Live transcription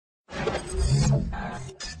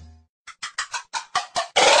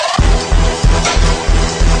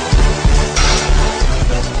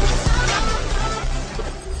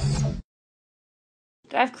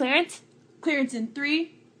I have clearance? Clearance in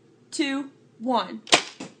 3, 2, 1.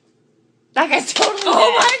 That guy's totally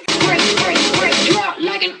Oh my dead. Break, drop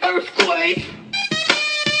like an earthquake.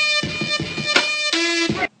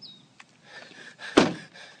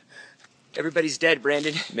 Everybody's dead,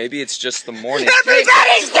 Brandon. Maybe it's just the morning.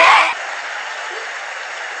 Everybody's dead!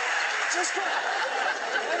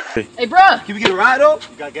 Hey, bruh! Can we get a ride up? You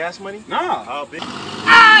got gas money? Nah. Oh, bitch.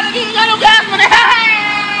 Ah, you ain't got no gas money!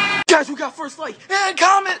 Guys, we got first light. And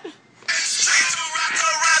comment.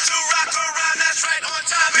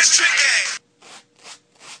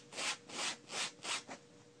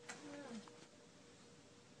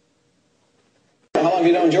 How long have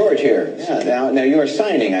you known George here? Yeah, now you are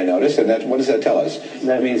signing, I noticed, and what does that tell us?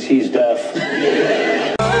 That means he's deaf.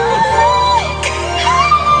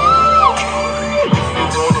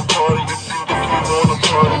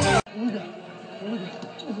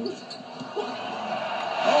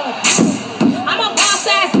 I'm a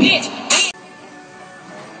boss-ass bitch!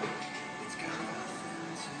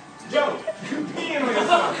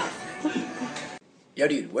 Yo,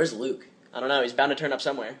 dude, where's Luke? I don't know, he's bound to turn up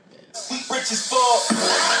somewhere. Rich as fuck.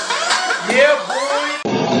 Yeah, boy.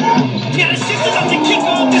 Got a system up to kick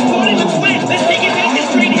off this party. Let's win. Let's take it back to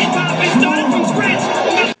straight hip hop and start it from scratch.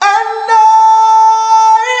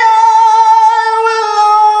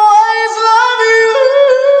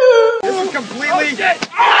 This is completely.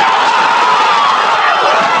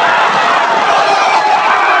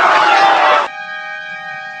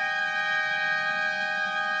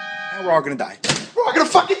 Now we're all gonna die. We're all gonna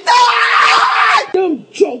fucking die! Them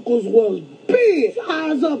jokers was big,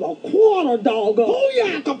 eyes of a quarter dog.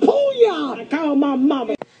 Pooyah! I call my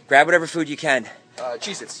mama. Grab whatever food you can.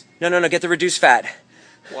 Cheez-Its. No, get the reduced fat.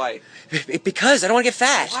 Why? Because I don't want to get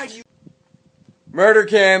fat. Why do you... Murder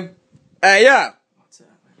cam. Hey, yeah. What's that?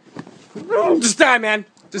 Oh, just die, man.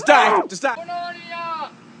 Just die. Just die.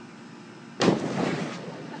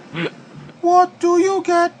 What do you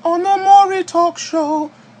get on the Maury Talk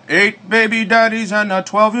Show? 8 baby daddies and a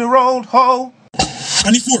 12-year-old hoe. I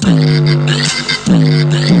need 4.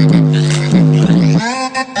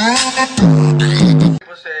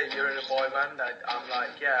 People say you're in a boy band. I'm like,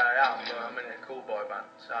 yeah, I am, but I'm in a cool boy band.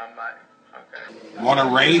 So I'm like, okay. Want a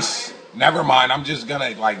race? Never mind, I'm just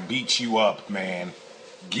gonna, like, beat you up, man.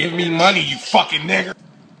 Give me money, you fucking nigger.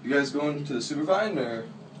 You guys going to the Supervine or?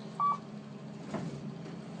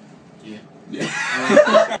 Yeah.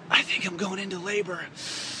 I think I'm going into labor.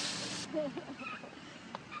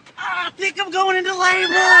 I think I'm going into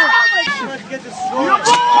labor. Let's get this story.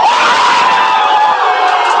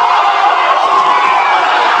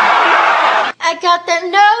 I got the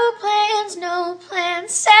no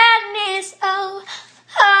plans, sadness, oh,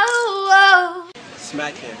 oh, oh.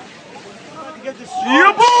 Smack him.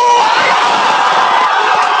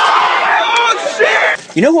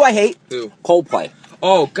 You know who I hate? Who? Coldplay.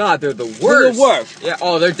 Oh God, they're the worst. They're the worst. Yeah.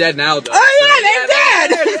 Oh, they're dead now, though. Oh yeah, they're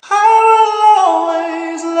dead. I'll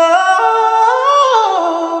always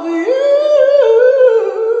love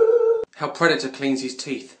you. How Predator cleans his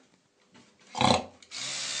teeth.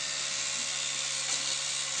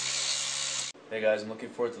 Hey guys, I'm looking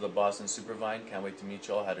forward to the Boston Supervine. Can't wait to meet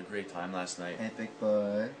y'all. Had a great time last night. Epic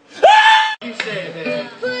boy. You said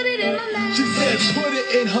that. Put it in my mouth. She said put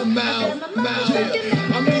it in her mouth.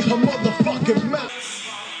 Yeah. I mean her motherfucking mouth.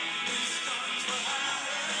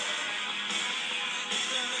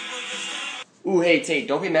 Ooh, hey, Tate,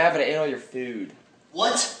 don't be mad that I ate all your food.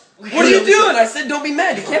 What? What are you doing? I said don't be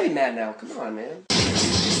mad. You can't be mad now. Come on, man.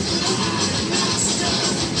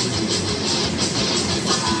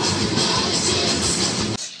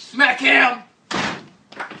 Smack him!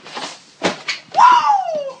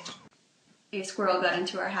 A squirrel got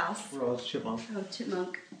into our house. Squirrel's chipmunk. Oh,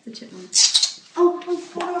 chipmunk. The chipmunk. Oh,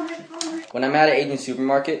 fall over. When I'm at an Asian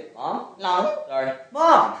supermarket. Mom? No. Sorry.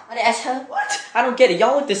 Mom! What asshole? What? I don't get it.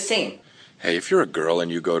 Y'all look the same. Hey, if you're a girl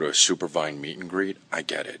and you go to a Supervine meet and greet, I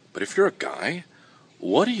get it. But if you're a guy,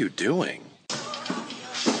 what are you doing?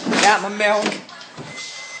 Got my milk.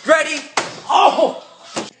 Ready? Oh!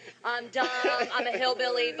 I'm dumb, I'm a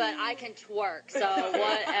hillbilly, but I can twerk, so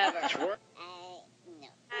whatever. Twerk?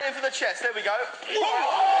 In for the chest, there we go.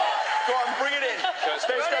 Go on, bring it in.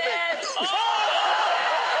 Step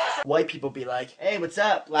in. White people be like, hey, what's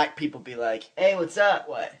up? Black people be like, hey, what's up?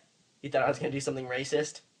 What? You thought I was gonna do something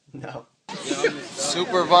racist? No.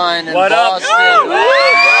 Supervine in Boston.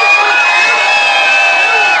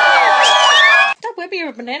 Stop whipping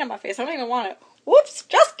your banana in my face. I don't even want it. Whoops,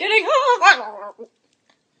 just kidding.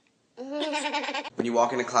 When you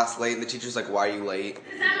walk into class late and the teacher's like, why are you late?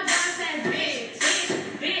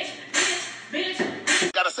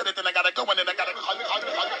 Gotta sit it, then I gotta go, and then I gotta.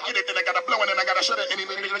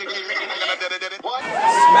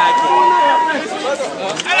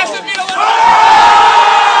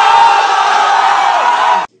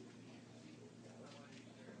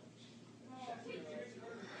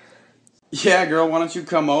 Yeah, girl, why don't you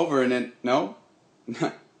come over and then... No?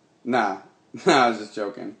 Nah, I was just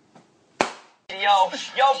joking. Yo,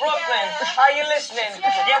 Brooklyn, how you listening?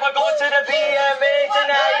 Yeah, we're going to the BMA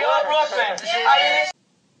tonight. Yo, Brooklyn, how you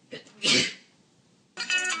listening?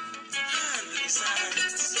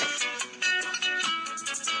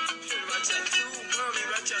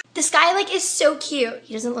 This guy, like, is so cute.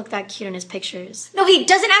 He doesn't look that cute in his pictures. No, he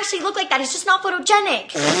doesn't actually look like that. He's just not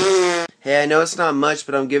photogenic. Hey, I know it's not much,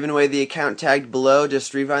 but I'm giving away the account tagged below.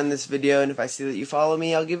 Just rewind this video, and if I see that you follow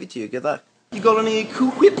me, I'll give it to you. Good luck. You got any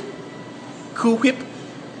Cool Whip? Cool Whip?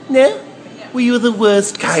 No? Well, you're the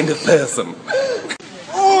worst kind of person.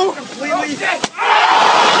 Oh, completely.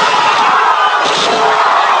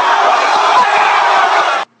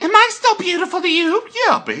 Am I still beautiful to you?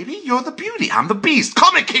 Yeah, baby, you're the beauty. I'm the beast.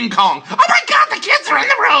 Call me King Kong. Oh my God, the kids are in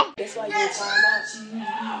the room. It's like your time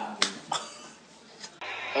out.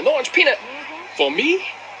 An orange peanut for me?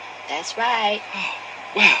 That's right. Oh,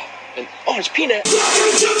 wow, an orange peanut.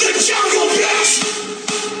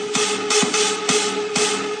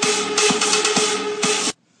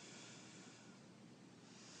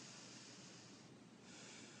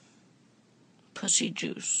 Pussy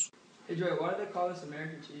juice. Hey Joey, why do they call this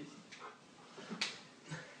American cheese?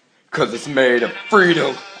 Cause it's made of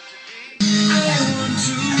freedom.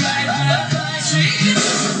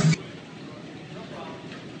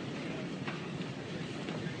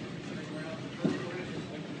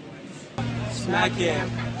 Smack him.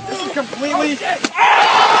 This is completely...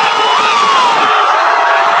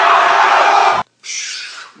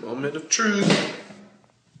 Moment of truth.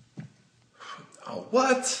 Oh,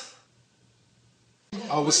 what?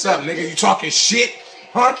 Oh, what's up, nigga? You talking shit?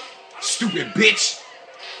 Huh? Stupid bitch.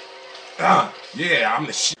 Yeah, I'm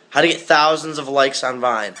the shit. How to get thousands of likes on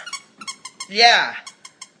Vine. Yeah.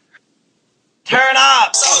 Turn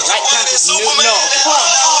up. Oh, right time to no. Come on.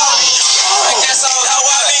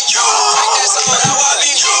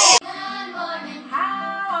 How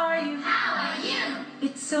are you? How are you?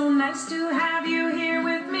 It's so nice to have you here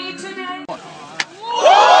with me today.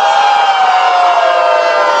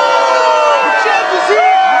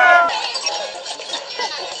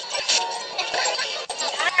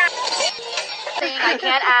 I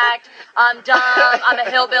can't act. I'm dumb. I'm a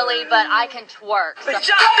hillbilly, but I can twerk. So.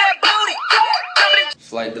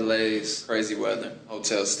 Flight delays, crazy weather,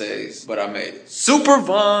 hotel stays, but I made it. Super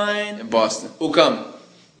Vine. In Boston. Who coming?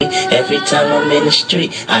 Every time I'm in the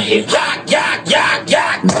street, I hear yak, yak, yak,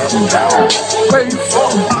 yak.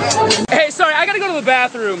 Hey, sorry, I gotta go to the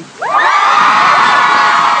bathroom.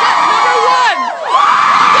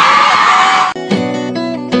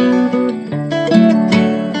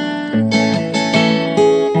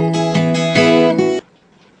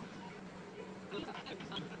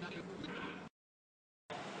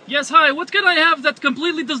 Yes, hi, what can I have that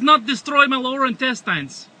completely does not destroy my lower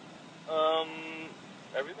intestines?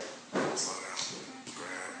 Everything?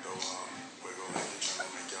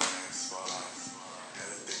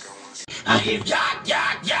 I hear yak,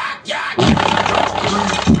 yak, yak, yak.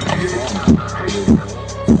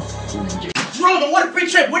 Jerome, I want a free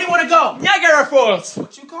trip. Where do you want to go? Niagara Falls.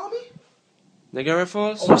 What you call me? Niagara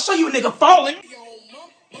Falls? Oh, I'll show you a nigga falling.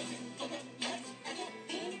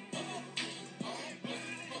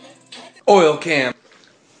 Oil can.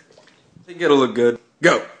 I think it'll look good.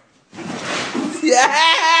 Go.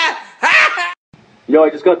 Yeah! Yo, I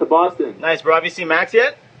just got to Boston. Nice, bro. Have you seen Max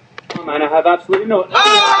yet? Oh, man, I have absolutely no...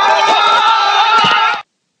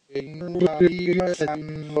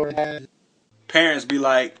 Parents be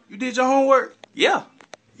like, you did your homework? Yeah.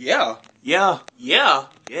 Yeah. Yeah. Yeah.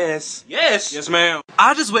 Yes. Yes. Yes, ma'am.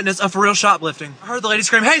 I just witnessed a for real shoplifting. I heard the lady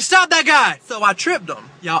scream, hey, stop that guy! So I tripped him.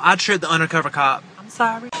 Y'all, I tripped the undercover cop. I'm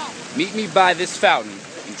sorry. Meet me by this fountain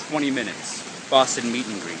in 20 minutes. Boston meet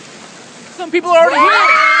and greet. Some people are already here.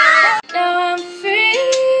 Now I'm free.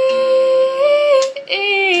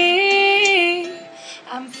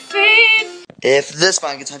 I'm free. If this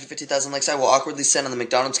vine gets 150,000 likes, I will awkwardly sit on the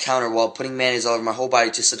McDonald's counter while putting mayonnaise all over my whole body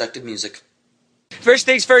to seductive music. First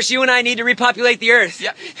things first, you and I need to repopulate the Earth.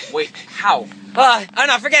 Yeah. Wait, how? Oh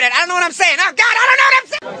no, forget it. I don't know what I'm saying. Oh God, I don't know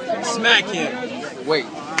what I'm saying. Smack him. Wait.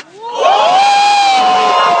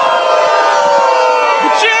 The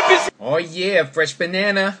champ is... Oh yeah, fresh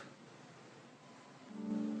banana.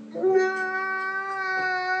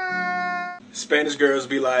 Spanish girls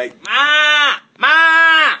be like, Ma!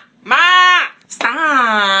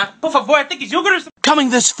 Stop! Por favor, I think it's yogurt or something. Coming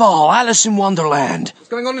this fall, Alice in Wonderland. What's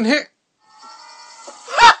going on in here?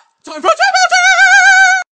 Ha! Time for a